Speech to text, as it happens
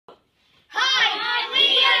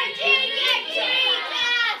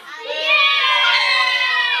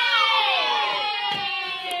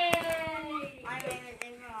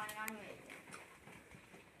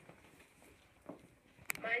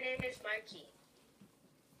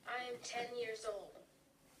I am 10 years old.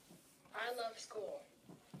 I love school.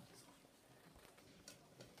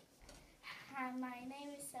 Hi, my name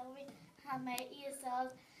is Sylvie. I'm 8 years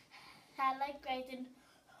old. I like riding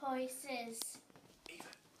horses.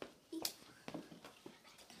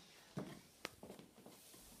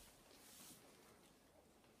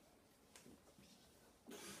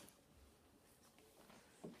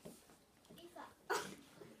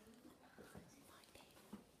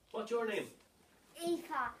 What's your name?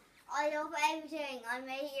 Eva. I love everything. I'm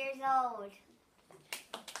 8 years old.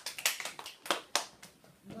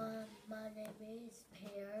 My name is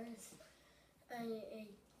Piers. I'm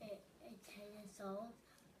 10 years old.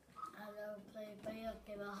 I love playing video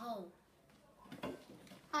game at home.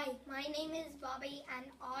 Hi, my name is Bobby and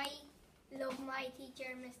I love my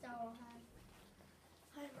teacher, Mr. O'Han.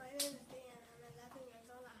 Hi, my name is Dan. I'm 11 years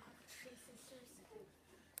old. I have 3 sisters.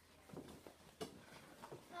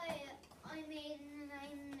 Hi, I'm Aiden and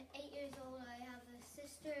I'm 8 years old. I have a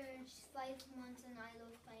sister, she's 5 months and I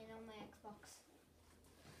love playing on my Xbox.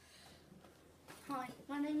 Hi,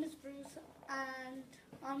 my name is Bruce and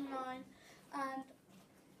I'm 9 and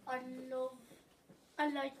I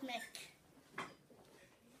like Mick.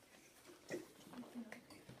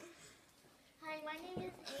 Hi, my name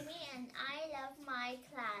is Amy and I love my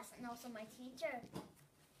class and also my teacher.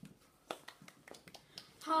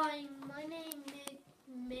 Hi, my name is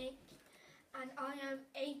Mick and I am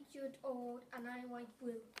 8 years old and I like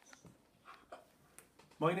blue.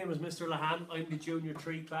 My name is Mr. Lahan. I'm the Junior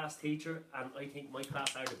 3 class teacher and I think my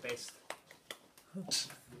class are the best.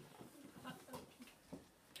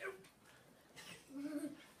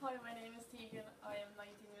 Hi, my name is Tegan. I am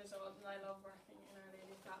 19 years old and I love working in Our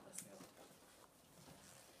Lady Catholic School.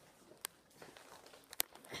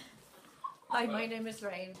 Hi, my name is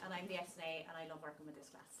Rain and I'm the SNA and I love working with this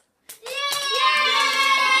class. Yay!